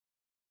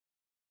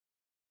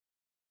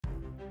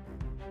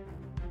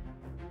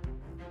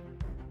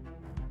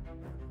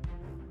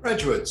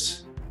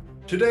Graduates,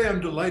 today I'm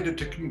delighted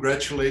to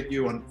congratulate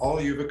you on all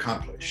you've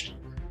accomplished,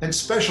 and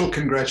special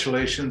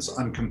congratulations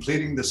on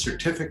completing the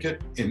Certificate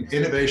in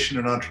Innovation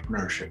and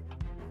Entrepreneurship.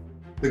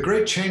 The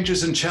great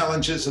changes and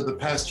challenges of the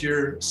past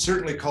year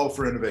certainly call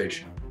for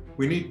innovation.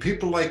 We need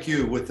people like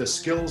you with the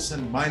skills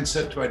and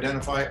mindset to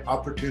identify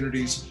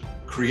opportunities,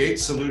 create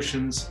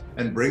solutions,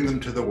 and bring them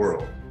to the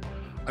world.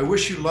 I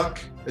wish you luck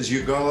as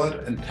you go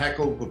out and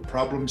tackle the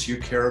problems you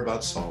care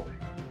about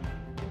solving.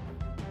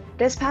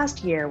 This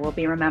past year will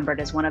be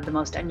remembered as one of the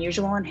most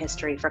unusual in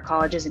history for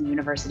colleges and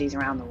universities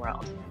around the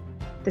world.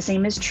 The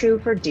same is true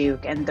for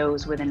Duke and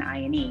those within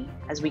I&E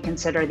as we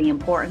consider the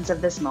importance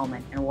of this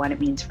moment and what it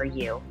means for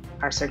you,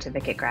 our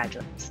certificate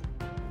graduates.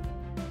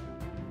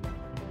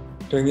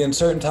 During the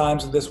uncertain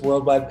times of this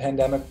worldwide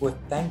pandemic, we're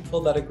thankful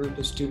that a group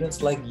of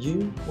students like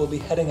you will be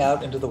heading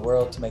out into the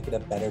world to make it a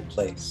better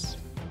place.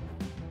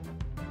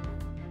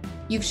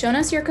 You've shown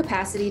us your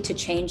capacity to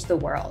change the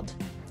world.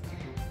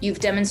 You've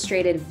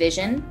demonstrated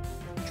vision,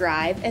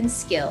 drive, and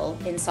skill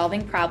in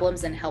solving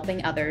problems and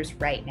helping others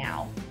right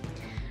now.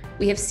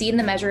 We have seen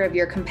the measure of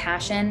your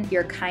compassion,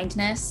 your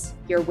kindness,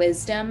 your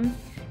wisdom,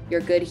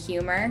 your good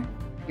humor,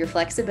 your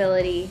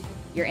flexibility,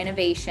 your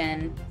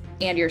innovation,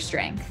 and your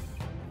strength.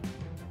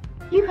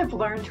 You have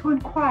learned to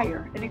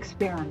inquire and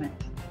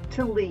experiment,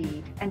 to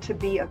lead, and to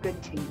be a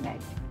good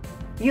teammate.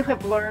 You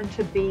have learned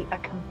to be a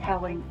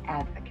compelling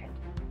advocate.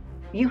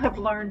 You have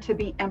learned to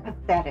be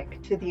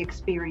empathetic to the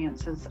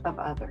experiences of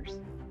others.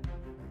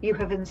 You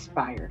have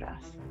inspired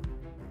us.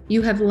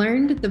 You have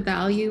learned the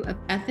value of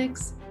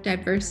ethics,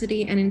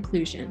 diversity, and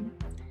inclusion.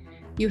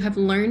 You have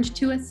learned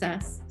to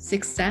assess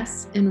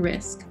success and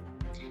risk.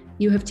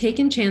 You have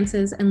taken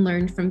chances and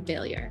learned from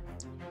failure.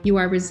 You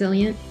are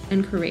resilient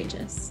and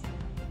courageous.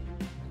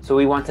 So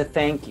we want to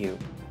thank you,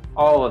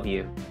 all of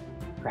you,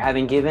 for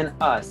having given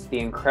us the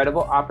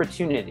incredible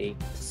opportunity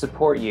to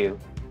support you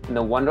in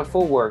the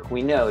wonderful work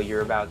we know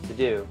you're about to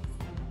do.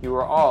 You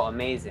are all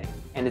amazing,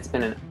 and it's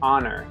been an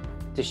honor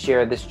to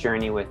share this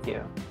journey with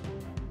you.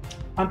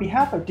 On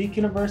behalf of Duke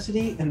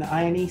University and the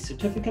I&E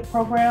Certificate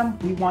Program,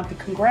 we want to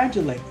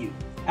congratulate you,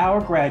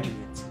 our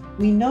graduates.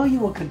 We know you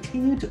will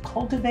continue to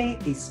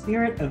cultivate a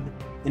spirit of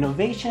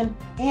innovation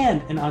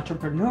and an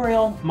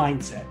entrepreneurial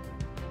mindset.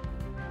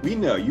 We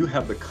know you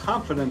have the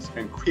confidence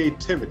and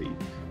creativity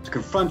to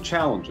confront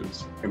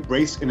challenges,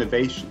 embrace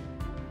innovation,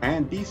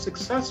 and be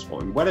successful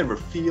in whatever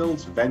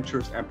fields,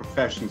 ventures, and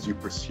professions you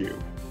pursue.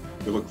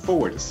 We look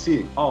forward to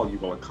seeing all you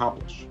will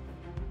accomplish.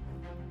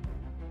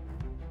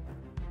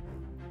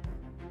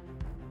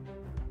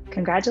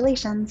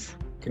 Congratulations.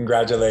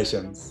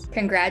 Congratulations.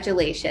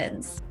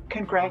 Congratulations.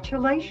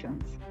 Congratulations.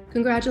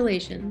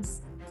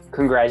 Congratulations.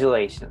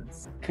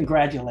 Congratulations.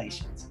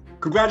 Congratulations.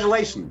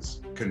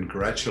 Congratulations.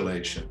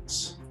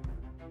 Congratulations.